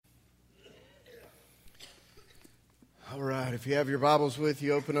right, if you have your Bibles with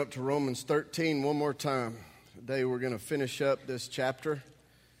you, open up to Romans 13 one more time. Today we're going to finish up this chapter.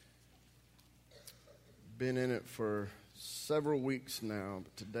 Been in it for several weeks now,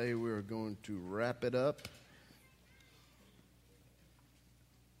 but today we are going to wrap it up.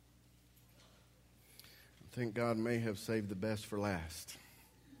 I think God may have saved the best for last.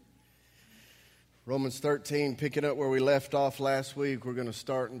 Romans 13, picking up where we left off last week, we're going to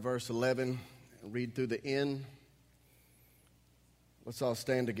start in verse 11 and read through the end. Let's all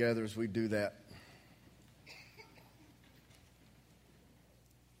stand together as we do that.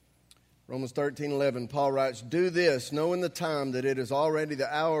 Romans 13:11, Paul writes, "Do this, knowing the time that it is already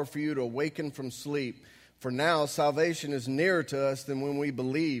the hour for you to awaken from sleep. For now salvation is nearer to us than when we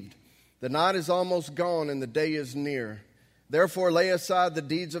believed. The night is almost gone and the day is near. Therefore lay aside the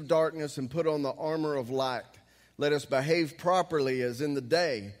deeds of darkness and put on the armor of light. Let us behave properly as in the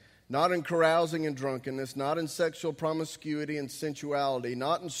day, not in carousing and drunkenness, not in sexual promiscuity and sensuality,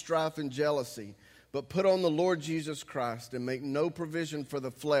 not in strife and jealousy, but put on the Lord Jesus Christ and make no provision for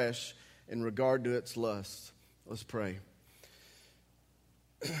the flesh in regard to its lusts." Let's pray.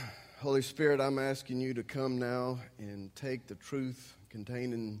 Holy Spirit, I'm asking you to come now and take the truth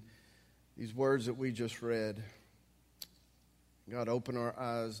contained in these words that we just read. God, open our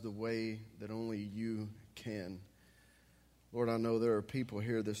eyes the way that only you can. Lord, I know there are people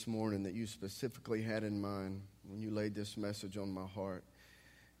here this morning that you specifically had in mind when you laid this message on my heart.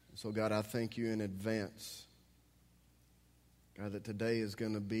 So, God, I thank you in advance, God, that today is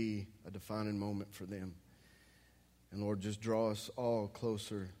going to be a defining moment for them. And, Lord, just draw us all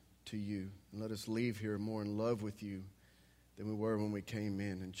closer to you. And let us leave here more in love with you than we were when we came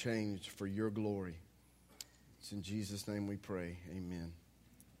in, and changed for your glory. It's in Jesus' name we pray. Amen.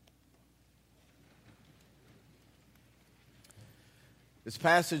 This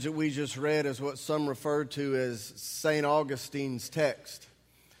passage that we just read is what some refer to as St. Augustine's text.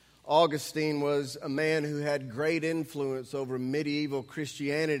 Augustine was a man who had great influence over medieval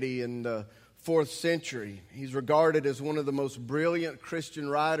Christianity in the 4th century. He's regarded as one of the most brilliant Christian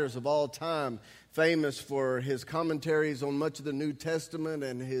writers of all time, famous for his commentaries on much of the New Testament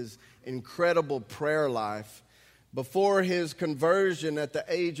and his incredible prayer life. Before his conversion at the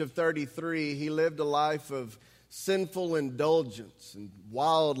age of 33, he lived a life of sinful indulgence and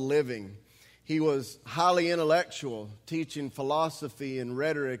wild living. He was highly intellectual, teaching philosophy and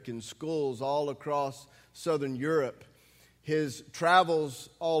rhetoric in schools all across Southern Europe. His travels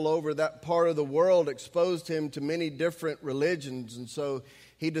all over that part of the world exposed him to many different religions, and so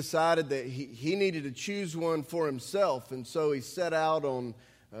he decided that he needed to choose one for himself, and so he set out on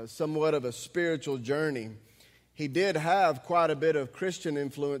somewhat of a spiritual journey. He did have quite a bit of Christian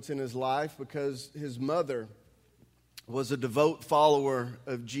influence in his life because his mother was a devout follower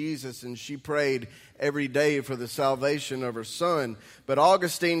of Jesus, and she prayed every day for the salvation of her son. But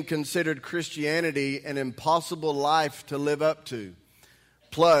Augustine considered Christianity an impossible life to live up to.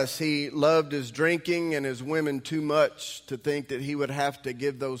 Plus, he loved his drinking and his women too much to think that he would have to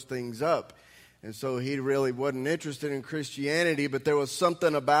give those things up. And so he really wasn't interested in Christianity, but there was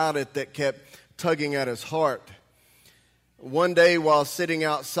something about it that kept tugging at his heart. One day while sitting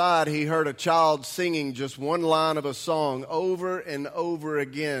outside, he heard a child singing just one line of a song over and over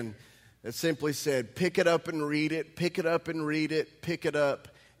again that simply said, "Pick it up and read it, pick it up and read it, pick it up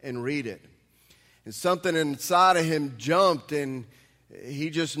and read it." And something inside of him jumped, and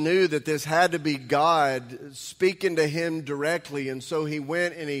he just knew that this had to be God speaking to him directly. And so he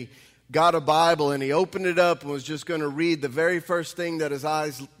went and he got a Bible and he opened it up and was just going to read the very first thing that his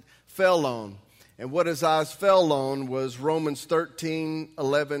eyes fell on. And what his eyes fell on was Romans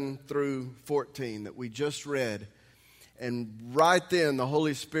 13:11 through 14 that we just read. And right then the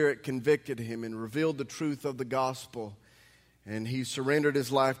Holy Spirit convicted him and revealed the truth of the gospel. And he surrendered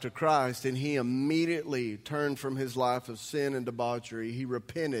his life to Christ, and he immediately turned from his life of sin and debauchery. He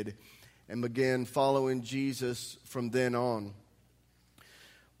repented and began following Jesus from then on.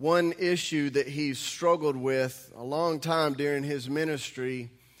 One issue that he struggled with a long time during his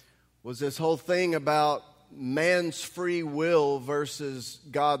ministry was this whole thing about man's free will versus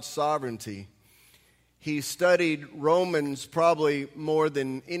God's sovereignty. He studied Romans probably more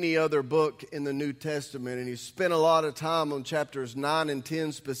than any other book in the New Testament, and he spent a lot of time on chapters 9 and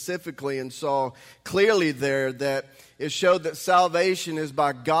 10 specifically, and saw clearly there that it showed that salvation is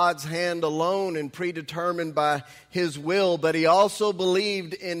by God's hand alone and predetermined by His will, but he also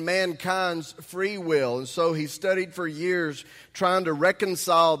believed in mankind's free will, and so he studied for years trying to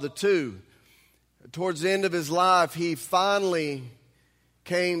reconcile the two. Towards the end of his life, he finally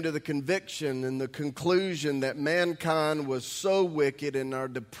came to the conviction and the conclusion that mankind was so wicked and our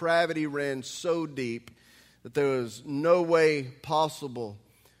depravity ran so deep that there was no way possible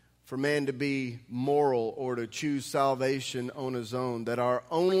for man to be moral or to choose salvation on his own, that our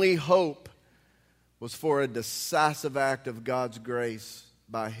only hope was for a decisive act of God's grace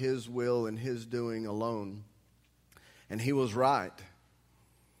by His will and His doing alone. And he was right.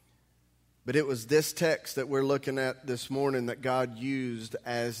 But it was this text that we're looking at this morning that God used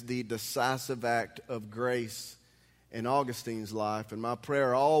as the decisive act of grace in Augustine's life. And my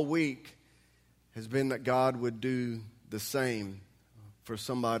prayer all week has been that God would do the same for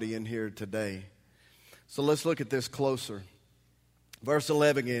somebody in here today. So let's look at this closer. Verse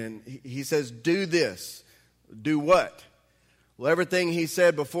 11 again, he says, do this. Do what? Well, everything he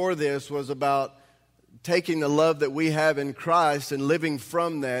said before this was about taking the love that we have in Christ and living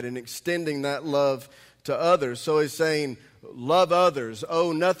from that and extending that love to others. So he's saying, love others.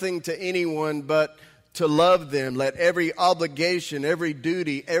 Owe nothing to anyone but to love them. Let every obligation, every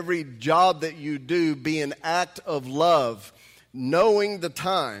duty, every job that you do be an act of love, knowing the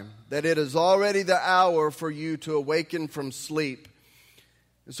time, that it is already the hour for you to awaken from sleep.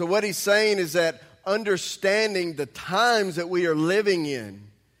 And so what he's saying is that understanding the times that we are living in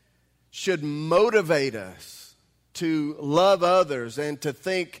should motivate us to love others and to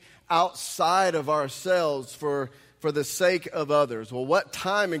think outside of ourselves for the sake of others. Well, what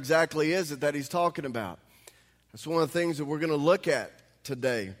time exactly is it that he's talking about? That's one of the things that we're going to look at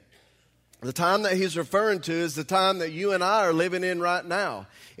today. The time that he's referring to is the time that you and I are living in right now.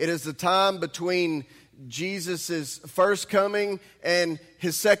 It is the time between Jesus' first coming and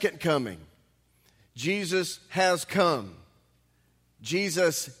His second coming. Jesus has come.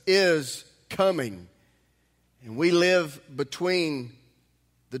 Jesus is coming. And we live between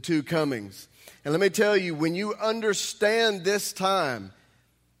the two comings. And let me tell you, when you understand this time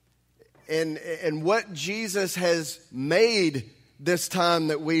and what Jesus has made this time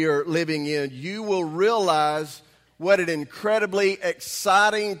that we are living in, you will realize what an incredibly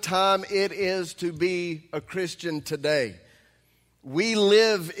exciting time it is to be a Christian today. We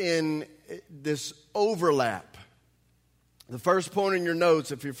live in this overlap. The first point in your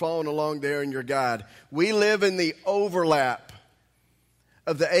notes, if you're following along there in your guide, we live in the overlap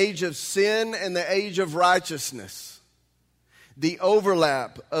of the age of sin and the age of righteousness. The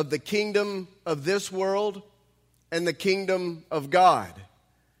overlap of the kingdom of this world and the kingdom of God.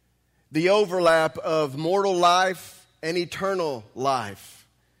 The overlap of mortal life and eternal life.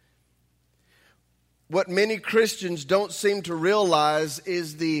 What many Christians don't seem to realize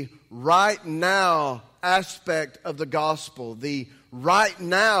is the right now aspect of the gospel, the right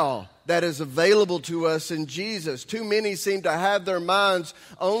now that is available to us in Jesus. Too many seem to have their minds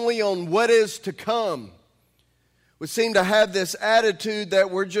only on what is to come. We seem to have this attitude that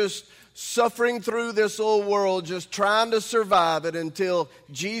we're just suffering through this old world, just trying to survive it until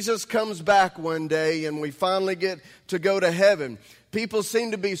Jesus comes back one day and we finally get to go to heaven. People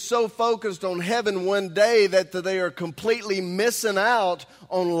seem to be so focused on heaven one day that they are completely missing out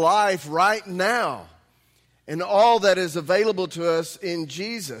on life right now and all that is available to us in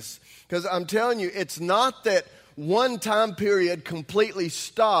Jesus. Because I'm telling you, it's not that one time period completely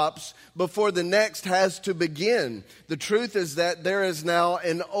stops before the next has to begin. The truth is that there is now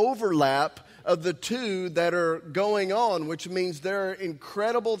an overlap of the two that are going on, which means there are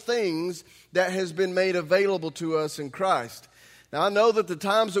incredible things that has been made available to us in Christ. Now, I know that the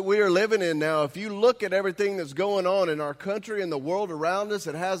times that we are living in now, if you look at everything that's going on in our country and the world around us,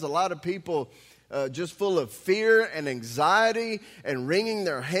 it has a lot of people just full of fear and anxiety and wringing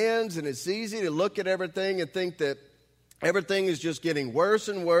their hands. And it's easy to look at everything and think that everything is just getting worse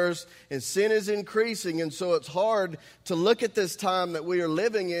and worse and sin is increasing. And so it's hard to look at this time that we are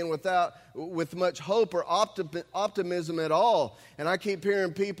living in with much hope or optimism at all. And I keep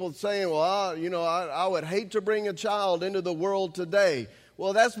hearing people saying, well, I would hate to bring a child into the world today.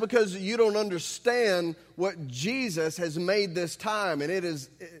 Well, that's because you don't understand what Jesus has made this time. And it is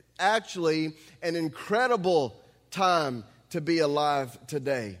actually an incredible time to be alive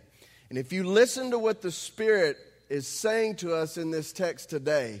today. And if you listen to what the Spirit is saying to us in this text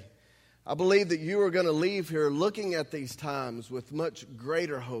today, I believe that you are going to leave here looking at these times with much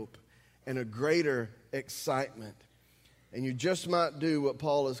greater hope and a greater excitement. And you just might do what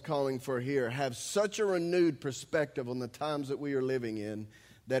Paul is calling for here. Have such a renewed perspective on the times that we are living in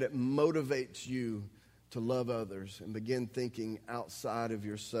that it motivates you to love others and begin thinking outside of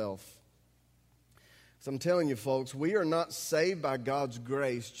yourself. So I'm telling you, folks, we are not saved by God's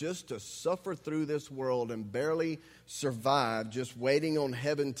grace just to suffer through this world and barely survive, just waiting on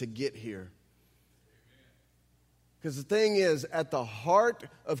heaven to get here. Because the thing is, at the heart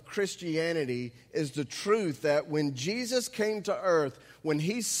of Christianity is the truth that when Jesus came to earth, when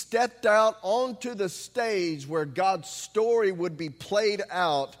he stepped out onto the stage where God's story would be played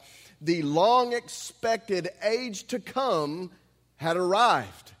out, the long-expected age to come had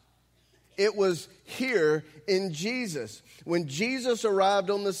arrived. It was here in Jesus. When Jesus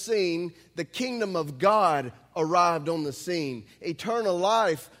arrived on the scene, the kingdom of God arrived on the scene. Eternal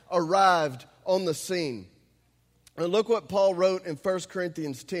life arrived on the scene. And look what Paul wrote in 1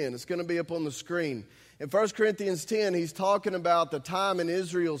 Corinthians 10. It's going to be up on the screen. In 1 Corinthians 10, he's talking about the time in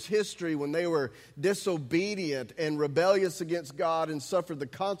Israel's history when they were disobedient and rebellious against God and suffered the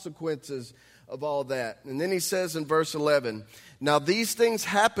consequences of all that. And then he says in verse 11, "Now these things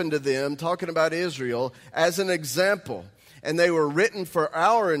happened to them," talking about Israel, "as an example, and they were written for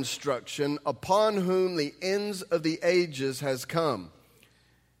our instruction, upon whom the ends of the ages has come."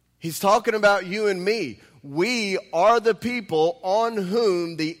 He's talking about you and me. We are the people on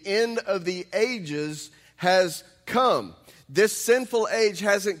whom the end of the ages has come. This sinful age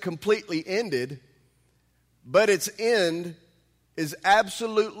hasn't completely ended, but its end is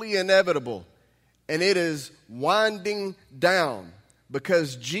absolutely inevitable. And it is winding down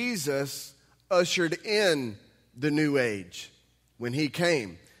because Jesus ushered in the new age when he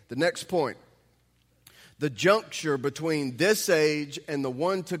came. The next point. The juncture between this age and the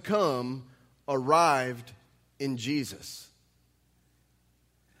one to come arrived in Jesus.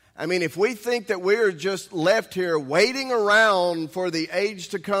 I mean, if we think that we're just left here waiting around for the age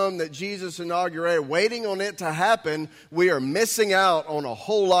to come that Jesus inaugurated, waiting on it to happen, we are missing out on a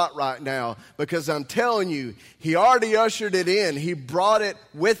whole lot right now. Because I'm telling you, he already ushered it in. He brought it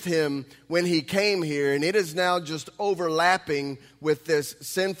with him when he came here, and it is now just overlapping with this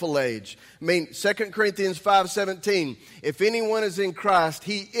sinful age. I mean, 2 Corinthians 5:17, if anyone is in Christ,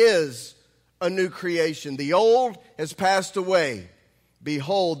 he is a new creation. The old has passed away.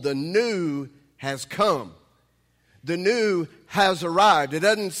 Behold, the new has come. The new has arrived. It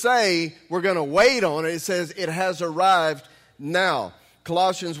doesn't say we're going to wait on it. It says it has arrived now.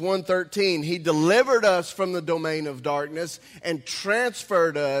 Colossians 1:13, he delivered us from the domain of darkness and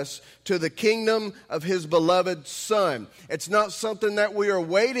transferred us to the kingdom of his beloved Son. It's not something that we are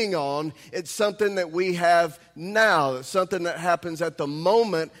waiting on. It's something that we have now. It's something that happens at the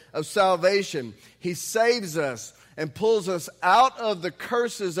moment of salvation. He saves us and pulls us out of the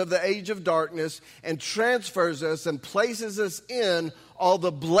curses of the age of darkness and transfers us and places us in all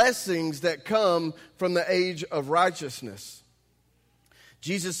the blessings that come from the age of righteousness.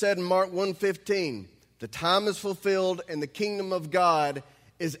 Jesus said in Mark 1:15, the time is fulfilled and the kingdom of God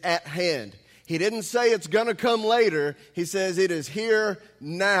is at hand. He didn't say it's going to come later. He says it is here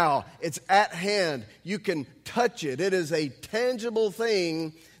now. It's at hand. You can touch it. It is a tangible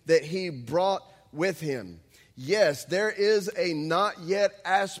thing that he brought with him. Yes, there is a not yet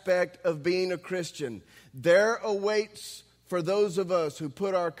aspect of being a Christian. There awaits for those of us who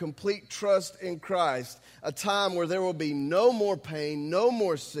put our complete trust in Christ a time where there will be no more pain, no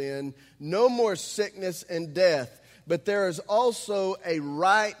more sin, no more sickness and death. But there is also a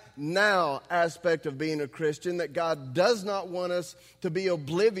right now aspect of being a Christian that God does not want us to be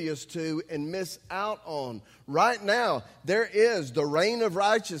oblivious to and miss out on. Right now, there is the reign of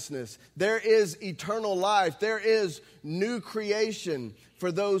righteousness. There is eternal life. There is new creation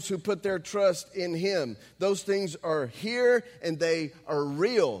for those who put their trust in him. Those things are here and they are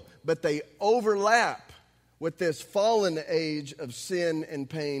real, but they overlap with this fallen age of sin and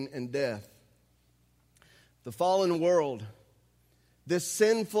pain and death. The fallen world, this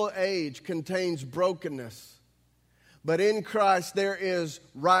sinful age contains brokenness. But in Christ there is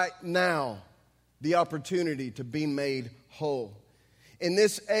right now the opportunity to be made whole. In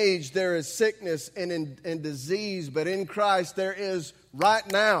this age there is sickness and disease, but in Christ there is right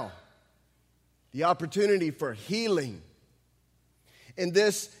now the opportunity for healing. In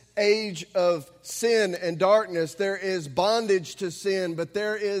this age of sin and darkness there is bondage to sin, but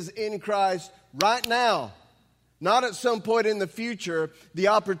there is in Christ right now, not at some point in the future, the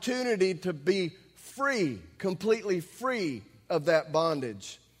opportunity to be free, completely free of that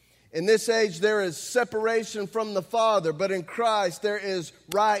bondage. In this age, there is separation from the Father, but in Christ, there is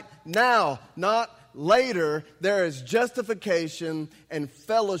right now, not later, there is justification and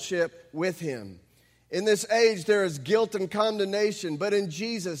fellowship with him. In this age, there is guilt and condemnation, but in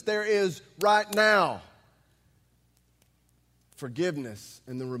Jesus, there is right now forgiveness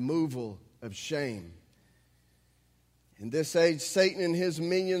and the removal of shame. In this age, Satan and his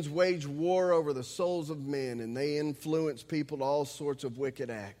minions wage war over the souls of men, and they influence people to all sorts of wicked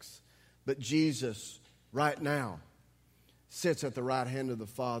acts. But Jesus, right now, sits at the right hand of the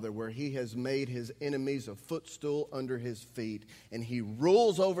Father, where he has made his enemies a footstool under his feet, and he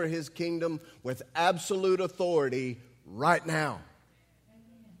rules over his kingdom with absolute authority right now.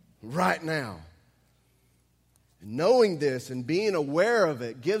 Right now. Knowing this and being aware of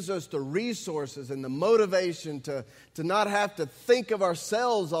it gives us the resources and the motivation to not have to think of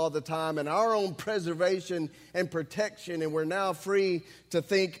ourselves all the time and our own preservation and protection. And we're now free to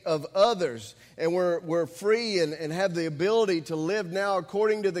think of others. And we're free and have the ability to live now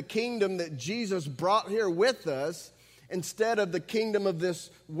according to the kingdom that Jesus brought here with us instead of the kingdom of this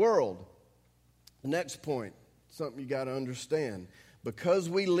world. The next point, something you got to understand. Because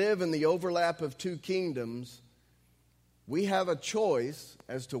we live in the overlap of two kingdoms, we have a choice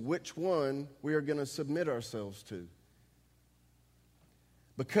as to which one we are going to submit ourselves to.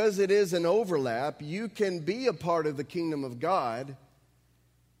 Because it is an overlap, you can be a part of the kingdom of God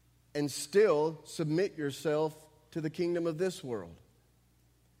and still submit yourself to the kingdom of this world.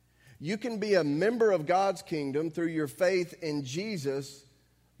 You can be a member of God's kingdom through your faith in Jesus,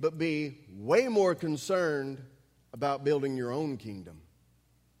 but be way more concerned about building your own kingdom.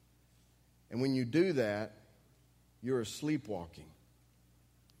 And when you do that, you're sleepwalking.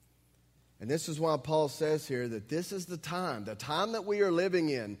 And this is why Paul says here that this is the time that we are living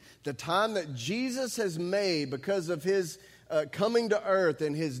in, the time that Jesus has made because of his coming to earth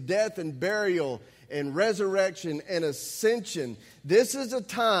and his death and burial and resurrection and ascension. This is a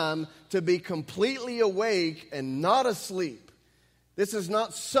time to be completely awake and not asleep. This is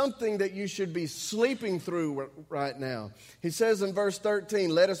not something that you should be sleeping through right now. He says in verse 13,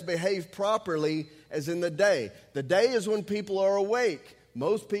 let us behave properly as in the day. The day is when people are awake.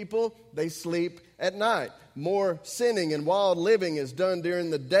 Most people, they sleep at night. More sinning and wild living is done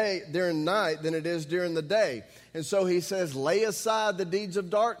during night than it is during the day. And so he says, lay aside the deeds of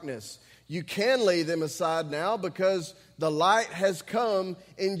darkness. You can lay them aside now because the light has come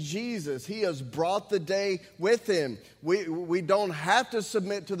in Jesus. He has brought the day with him. We don't have to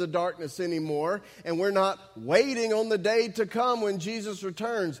submit to the darkness anymore, and we're not waiting on the day to come when Jesus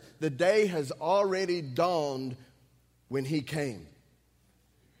returns. The day has already dawned when he came.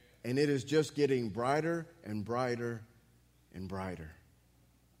 And it is just getting brighter and brighter and brighter.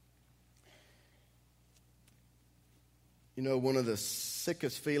 You know, one of the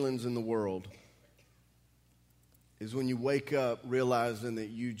sickest feelings in the world is when you wake up realizing that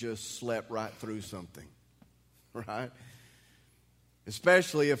you just slept right through something, right?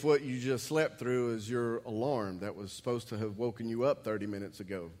 Especially if what you just slept through is your alarm that was supposed to have woken you up 30 minutes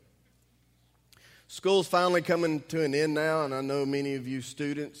ago. School's finally coming to an end now, and I know many of you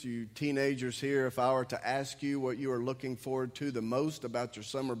students, you teenagers here, if I were to ask you what you are looking forward to the most about your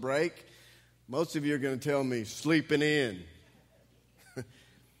summer break, most of you are going to tell me sleeping in.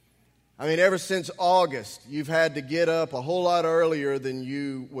 I mean, ever since August, you've had to get up a whole lot earlier than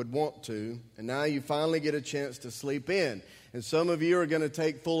you would want to, and now you finally get a chance to sleep in. And some of you are going to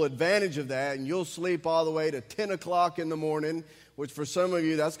take full advantage of that, and you'll sleep all the way to 10 o'clock in the morning, which for some of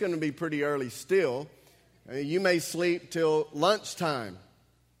you, that's going to be pretty early still. I mean, you may sleep till lunchtime.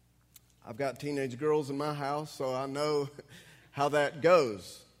 I've got teenage girls in my house, so I know how that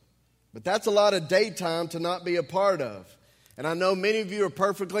goes. But that's a lot of daytime to not be a part of. And I know many of you are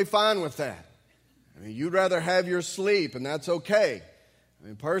perfectly fine with that. I mean, you'd rather have your sleep, and that's okay. I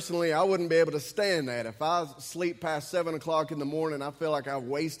mean, personally, I wouldn't be able to stand that. If I sleep past 7 o'clock in the morning, I feel like I've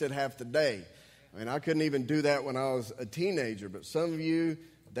wasted half the day. I mean, I couldn't even do that when I was a teenager. But some of you,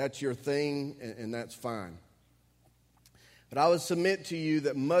 that's your thing, and that's fine. But I would submit to you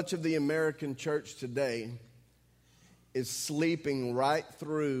that much of the American church today is sleeping right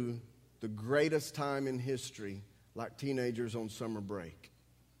through the greatest time in history, like teenagers on summer break.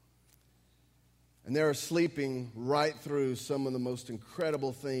 And they're sleeping right through some of the most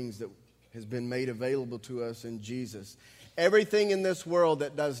incredible things that has been made available to us in Jesus. Everything in this world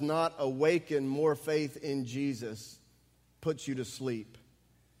that does not awaken more faith in Jesus puts you to sleep.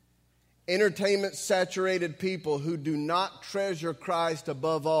 Entertainment-saturated people who do not treasure Christ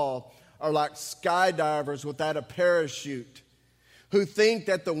above all are like skydivers without a parachute, who think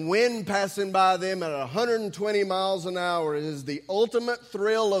that the wind passing by them at 120 miles an hour is the ultimate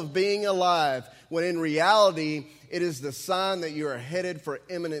thrill of being alive, when in reality, it is the sign that you are headed for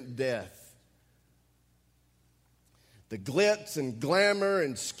imminent death. The glitz and glamour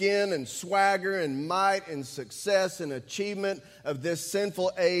and skin and swagger and might and success and achievement of this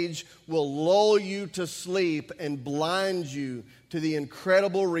sinful age will lull you to sleep and blind you to the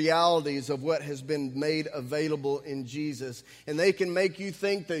incredible realities of what has been made available in Jesus. And they can make you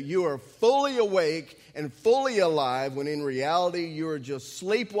think that you are fully awake and fully alive, when in reality you are just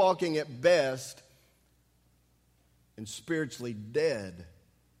sleepwalking at best and spiritually dead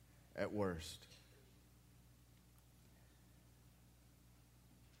at worst.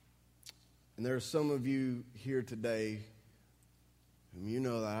 And there are some of you here today whom you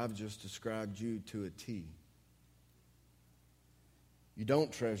know that I've just described you to a T. You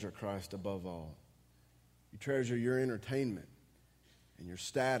don't treasure Christ above all. You treasure your entertainment and your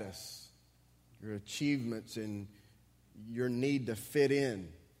status, your achievements, and your need to fit in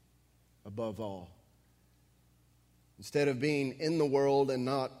above all. Instead of being in the world and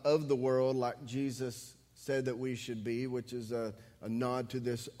not of the world like Jesus said that we should be, which is a nod to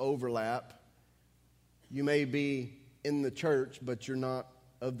this overlap, you may be in the church, but you're not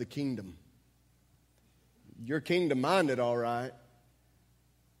of the kingdom. You're kingdom-minded, all right.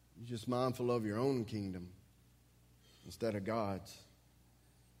 You're just mindful of your own kingdom instead of God's.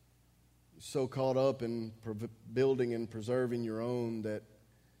 You're so caught up in building and preserving your own that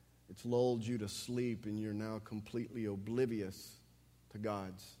it's lulled you to sleep and you're now completely oblivious to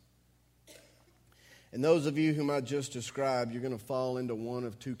God's. And those of you whom I just described, you're going to fall into one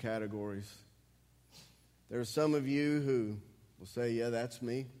of two categories. There are some of you who will say, yeah, that's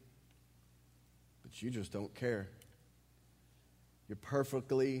me, but you just don't care. You're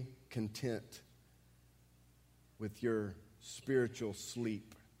perfectly content with your spiritual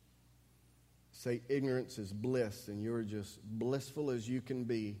sleep. Say ignorance is bliss, and you're just blissful as you can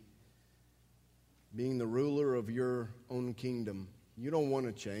be, being the ruler of your own kingdom. You don't want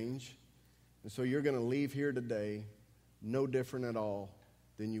to change, and so you're going to leave here today no different at all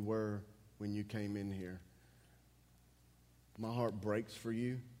than you were when you came in here. My heart breaks for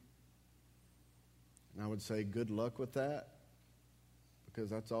you, and I would say good luck with that, because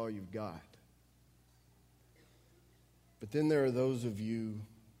that's all you've got. But then there are those of you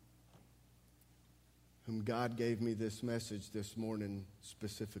whom God gave me this message this morning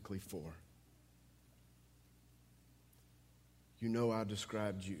specifically for. You know I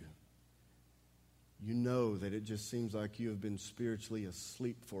described you. You know that it just seems like you have been spiritually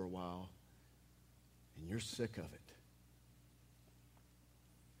asleep for a while, and you're sick of it.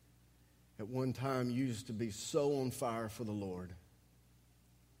 At one time, you used to be so on fire for the Lord.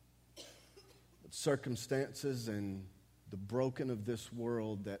 But circumstances and the broken of this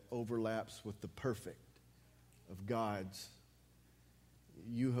world that overlaps with the perfect of God's,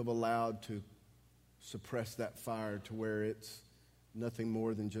 you have allowed to suppress that fire to where it's nothing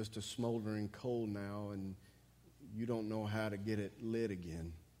more than just a smoldering coal now, and you don't know how to get it lit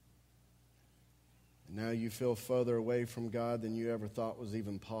again. And now you feel further away from God than you ever thought was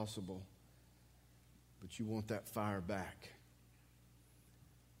even possible. But you want that fire back.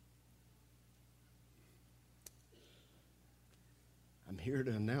 I'm here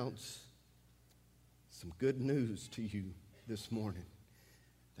to announce some good news to you this morning,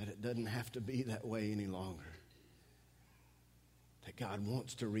 that it doesn't have to be that way any longer. That God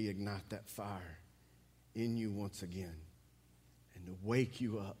wants to reignite that fire in you once again and to wake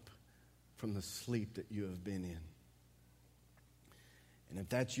you up from the sleep that you have been in. And if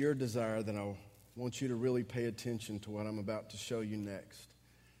that's your desire, then I want you to really pay attention to what I'm about to show you next.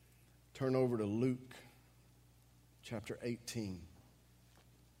 Turn over to Luke chapter 18.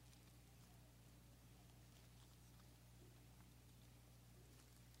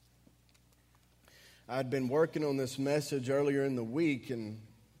 I'd been working on this message earlier in the week and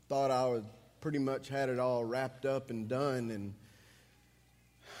thought I would pretty much had it all wrapped up and done. And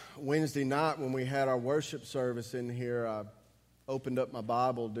Wednesday night when we had our worship service in here, I opened up my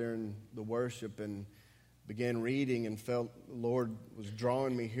Bible during the worship and began reading and felt the Lord was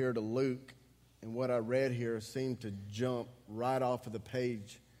drawing me here to Luke. And what I read here seemed to jump right off of the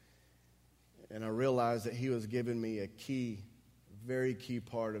page. And I realized that He was giving me a key, very key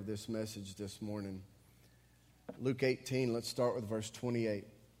part of this message this morning. Luke 18, let's start with verse 28.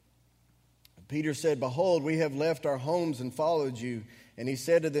 Peter said, "Behold, we have left our homes and followed you." And he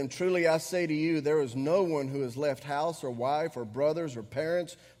said to them, "Truly I say to you, there is no one who has left house or wife or brothers or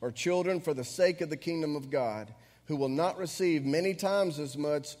parents or children for the sake of the kingdom of God, who will not receive many times as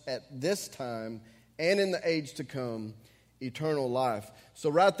much at this time and in the age to come eternal life." So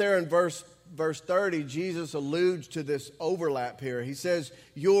right there in verse 30, Jesus alludes to this overlap here. He says,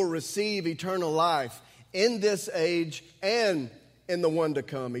 you'll receive eternal life in this age and in the one to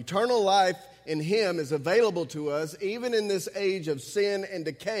come. Eternal life in Him is available to us even in this age of sin and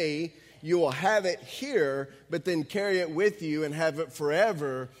decay. You will have it here, but then carry it with you and have it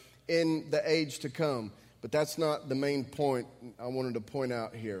forever in the age to come. But that's not the main point I wanted to point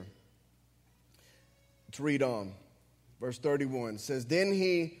out here. Let's read on. Verse 31 says, "Then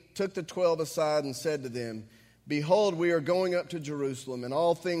He took the 12 aside and said to them, Behold, we are going up to Jerusalem, and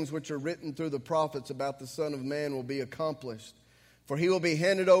all things which are written through the prophets about the Son of Man will be accomplished. For he will be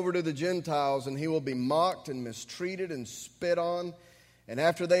handed over to the Gentiles, and he will be mocked and mistreated and spit on. And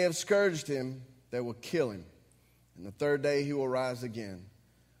after they have scourged him, they will kill him. And the third day he will rise again."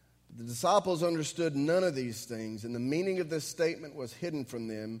 The disciples understood none of these things, and the meaning of this statement was hidden from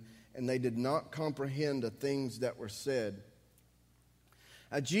them, and they did not comprehend the things that were said.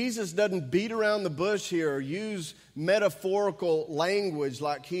 Now, Jesus doesn't beat around the bush here or use metaphorical language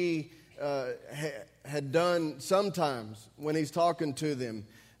like he had done sometimes when he's talking to them.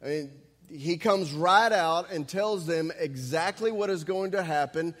 I mean, he comes right out and tells them exactly what is going to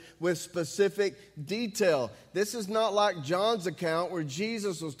happen with specific detail. This is not like John's account where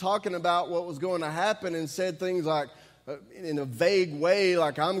Jesus was talking about what was going to happen and said things like, in a vague way,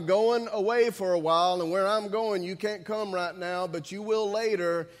 like, "I'm going away for a while, and where I'm going, you can't come right now, but you will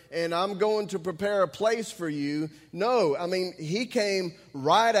later, and I'm going to prepare a place for you." No, I mean, he came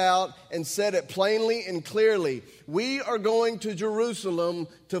right out and said it plainly and clearly. We are going to Jerusalem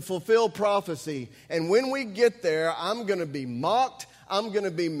to fulfill prophecy, and when we get there, I'm going to be mocked, I'm going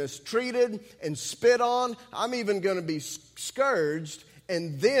to be mistreated and spit on, I'm even going to be scourged,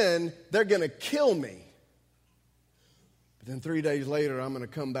 and then they're going to kill me. But then 3 days later, I'm going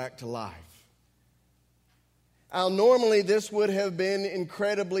to come back to life. Now, normally this would have been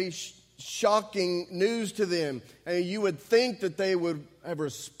incredibly shocking news to them. And you would think that they would have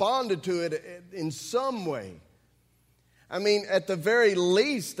responded to it in some way. I mean, at the very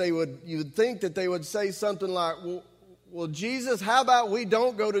least, you would think that they would say something like, well, Jesus, how about we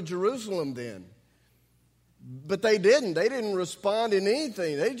don't go to Jerusalem then? But they didn't. They didn't respond in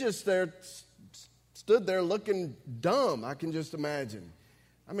anything. They just stood there looking dumb, I can just imagine.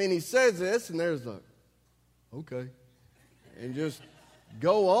 I mean, he says this, and there's the, okay, and just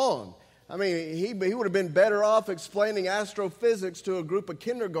go on. I mean, he would have been better off explaining astrophysics to a group of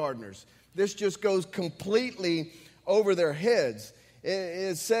kindergartners. This just goes completely over their heads.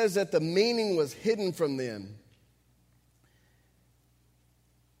 It says that the meaning was hidden from them.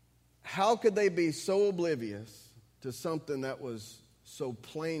 How could they be so oblivious to something that was so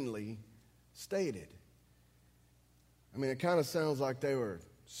plainly stated? I mean, it kind of sounds like they were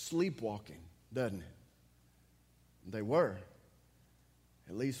sleepwalking, doesn't it? They were,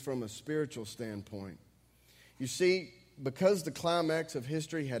 at least from a spiritual standpoint. You see, because the climax of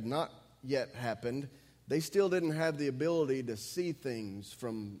history had not yet happened, they still didn't have the ability to see things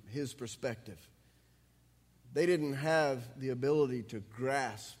from his perspective. They didn't have the ability to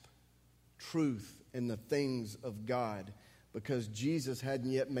grasp truth in the things of God, because Jesus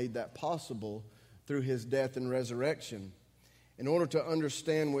hadn't yet made that possible through his death and resurrection. In order to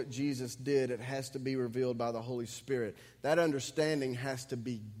understand what Jesus did, it has to be revealed by the Holy Spirit. That understanding has to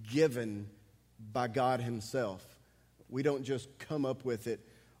be given by God himself. We don't just come up with it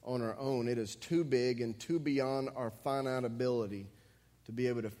on our own. It is too big and too beyond our finite ability to be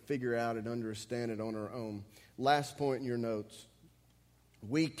able to figure out and understand it on our own. Last point in your notes.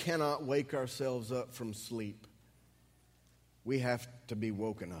 We cannot wake ourselves up from sleep. We have to be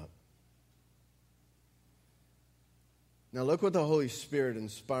woken up. Now look what the Holy Spirit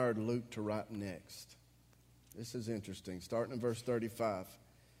inspired Luke to write next. This is interesting. Starting in verse 35.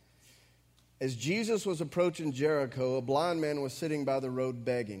 As Jesus was approaching Jericho, a blind man was sitting by the road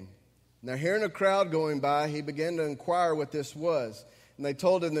begging. Now hearing a crowd going by, he began to inquire what this was. And they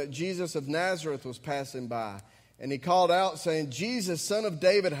told him that Jesus of Nazareth was passing by. And he called out, saying, "Jesus, Son of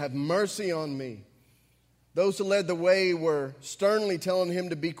David, have mercy on me." Those who led the way were sternly telling him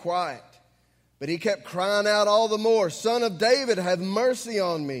to be quiet. But he kept crying out all the more, "Son of David, have mercy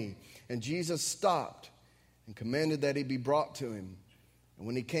on me." And Jesus stopped and commanded that he be brought to him. And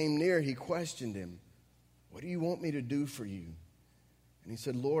when he came near, he questioned him, "What do you want me to do for you?" And he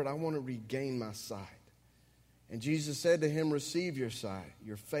said, "Lord, I want to regain my sight." And Jesus said to him, "Receive your sight.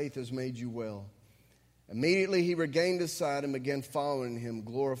 Your faith has made you well." Immediately he regained his sight and began following him,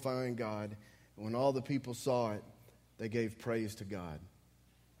 glorifying God. And when all the people saw it, they gave praise to God.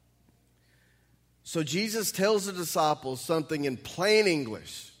 So Jesus tells the disciples something in plain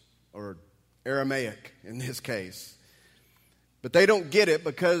English, or Aramaic in this case. But they don't get it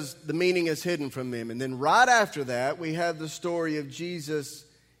because the meaning is hidden from them. And then right after that, we have the story of Jesus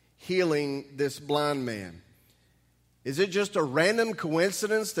healing this blind man. Is it just a random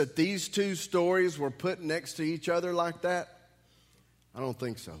coincidence that these two stories were put next to each other like that? I don't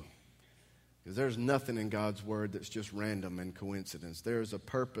think so. Because there's nothing in God's word that's just random and coincidence. There's a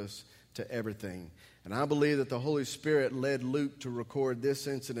purpose to everything. And I believe that the Holy Spirit led Luke to record this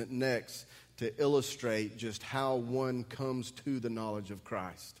incident next to illustrate just how one comes to the knowledge of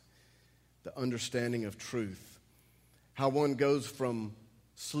Christ, the understanding of truth. how one goes from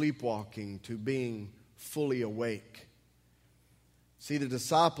sleepwalking to being fully awake. See, the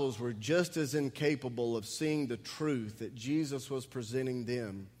disciples were just as incapable of seeing the truth that Jesus was presenting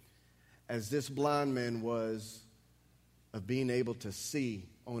them as this blind man was of being able to see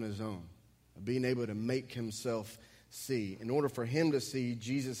on his own, of being able to make himself see. In order for him to see,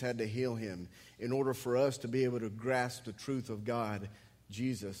 Jesus had to heal him. In order for us to be able to grasp the truth of God,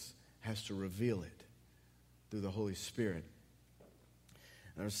 Jesus has to reveal it through the Holy Spirit.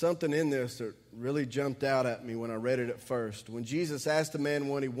 There's something in this that really jumped out at me when I read it at first. When Jesus asked the man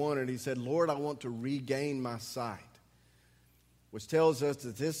what he wanted, he said, "Lord, I want to regain my sight," which tells us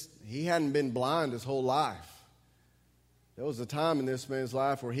that he hadn't been blind his whole life. There was a time in this man's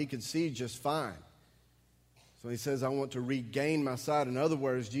life where he could see just fine. So he says, "I want to regain my sight." In other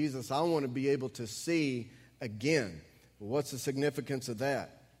words, Jesus, I want to be able to see again. Well, what's the significance of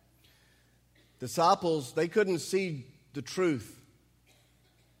that? Disciples, they couldn't see the truth.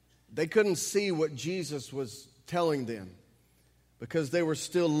 They couldn't see what Jesus was telling them because they were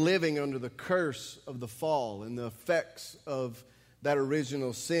still living under the curse of the fall and the effects of that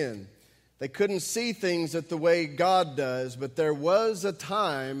original sin. They couldn't see things the way God does, but there was a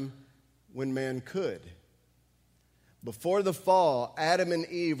time when man could. Before the fall, Adam and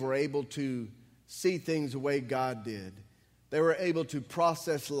Eve were able to see things the way God did. They were able to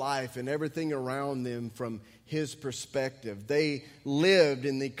process life and everything around them from His perspective. They lived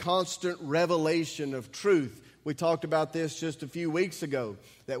in the constant revelation of truth. We talked about this just a few weeks ago,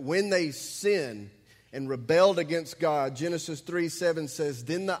 that when they sinned and rebelled against God, Genesis 3:7 says,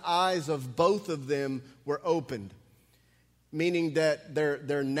 "Then the eyes of both of them were opened," meaning that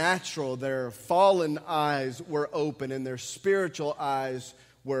their natural, their fallen eyes were open and their spiritual eyes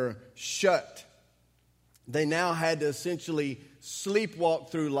were shut. They now had to essentially sleepwalk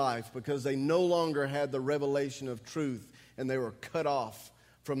through life because they no longer had the revelation of truth and they were cut off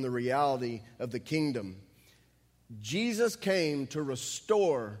from the reality of the kingdom. Jesus came to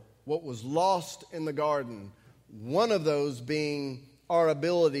restore what was lost in the garden, one of those being our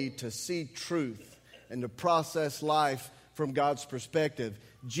ability to see truth and to process life from God's perspective.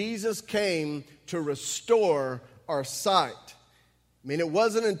 Jesus came to restore our sight. I mean, it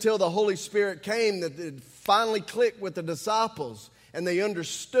wasn't until the Holy Spirit came that it finally clicked with the disciples and they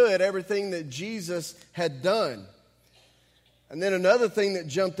understood everything that Jesus had done. And then another thing that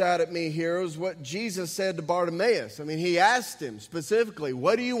jumped out at me here was what Jesus said to Bartimaeus. I mean, he asked him specifically,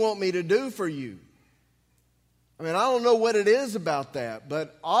 "What do you want me to do for you?" I mean, I don't know what it is about that,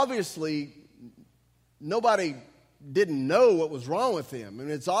 but obviously nobody didn't know what was wrong with him. I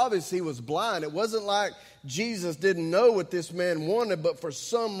mean, it's obvious he was blind. It wasn't like Jesus didn't know what this man wanted, but for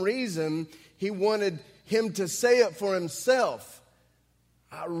some reason he wanted him to say it for himself.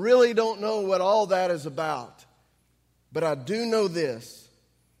 I really don't know what all that is about. But I do know this,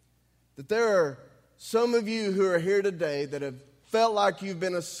 that there are some of you who are here today that have felt like you've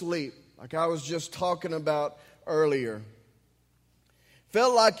been asleep, like I was just talking about earlier.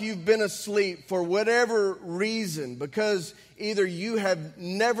 Felt like you've been asleep for whatever reason, because either you have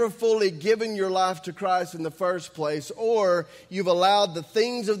never fully given your life to Christ in the first place, or you've allowed the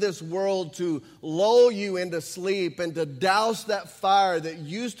things of this world to lull you into sleep and to douse that fire that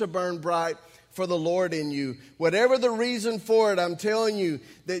used to burn bright for the Lord in you. Whatever the reason for it, I'm telling you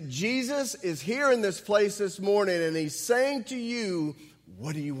that Jesus is here in this place this morning and He's saying to you,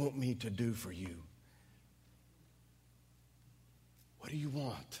 "What do you want me to do for you? What do you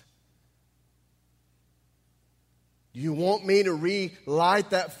want? Do you want me to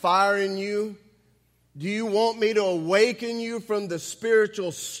relight that fire in you? Do you want me to awaken you from the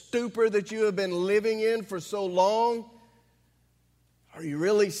spiritual stupor that you have been living in for so long? Are you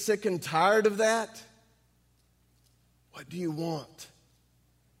really sick and tired of that? What do you want?"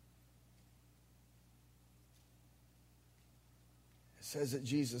 It says that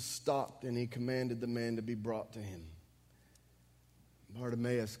Jesus stopped and He commanded the man to be brought to Him.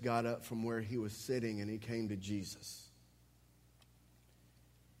 Bartimaeus got up from where he was sitting and he came to Jesus.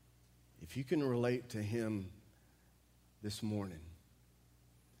 If you can relate to him this morning,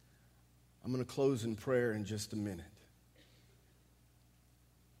 I'm going to close in prayer in just a minute.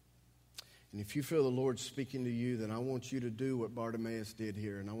 And if you feel the Lord speaking to you, then I want you to do what Bartimaeus did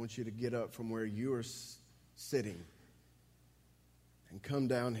here. And I want you to get up from where you are sitting and come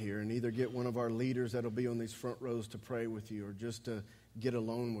down here and either get one of our leaders that'll be on these front rows to pray with you, or just to get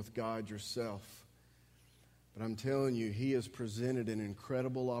alone with God yourself. But I'm telling you, He has presented an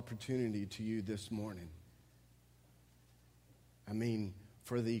incredible opportunity to you this morning. I mean,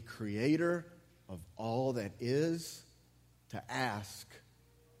 for the Creator of all that is to ask,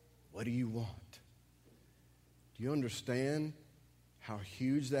 "What do you want? Do you understand how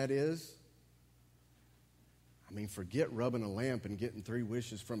huge that is? I mean, forget rubbing a lamp and getting 3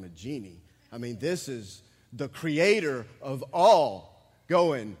 wishes from a genie. I mean, this is the creator of all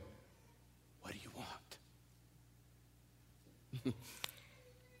going, what do you want?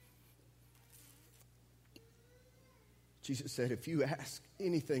 Jesus said, if you ask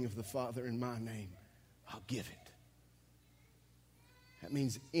anything of the Father in my name, I'll give it. That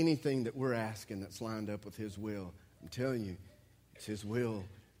means anything that we're asking that's lined up with His will. I'm telling you, it's His will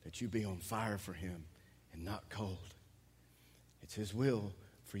that you be on fire for Him and not cold. It's His will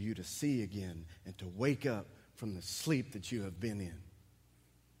for you to see again and to wake up from the sleep that you have been in.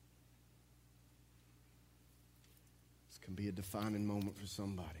 This can be a defining moment for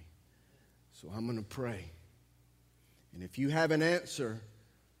somebody. So I'm going to pray. And if you have an answer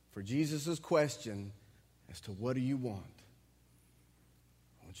for Jesus' question as to what do you want,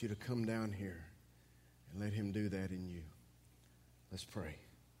 I want you to come down here and let Him do that in you. Let's pray.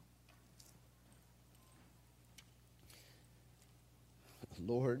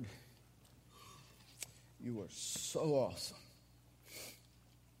 Lord, you are so awesome,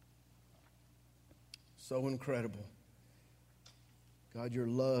 so incredible. God, your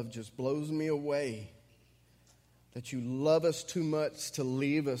love just blows me away, that you love us too much to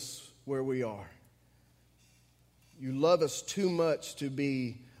leave us where we are. You love us too much to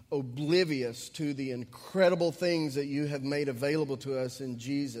be oblivious to the incredible things that you have made available to us in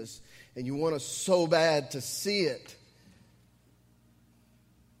Jesus, and you want us so bad to see it.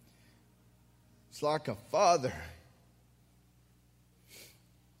 It's like a father,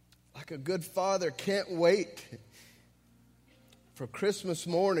 like a good father can't wait for Christmas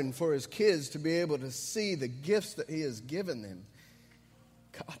morning for his kids to be able to see the gifts that he has given them.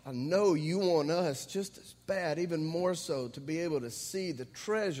 God, I know you want us just as bad, even more so, to be able to see the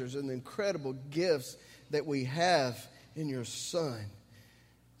treasures and the incredible gifts that we have in your Son.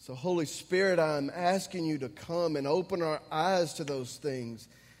 So, Holy Spirit, I'm asking you to come and open our eyes to those things.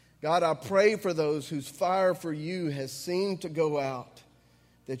 God, I pray for those whose fire for you has seemed to go out,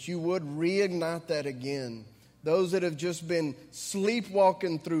 that you would reignite that again. Those that have just been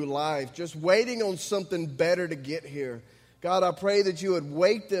sleepwalking through life, just waiting on something better to get here. God, I pray that you would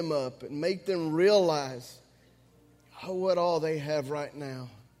wake them up and make them realize what all they have right now.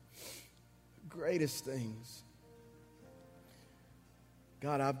 The greatest things.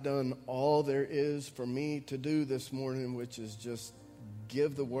 God, I've done all there is for me to do this morning, which is just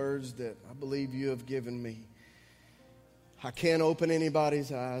give the words that I believe you have given me. I can't open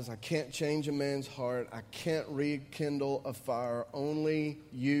anybody's eyes. I can't change a man's heart. I can't rekindle a fire. Only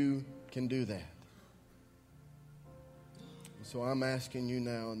you can do that. So I'm asking you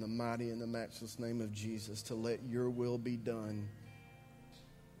now in the mighty and the matchless name of Jesus to let your will be done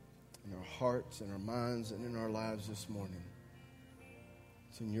in our hearts, in our minds, and in our lives this morning.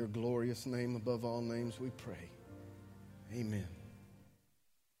 It's in your glorious name above all names we pray. Amen.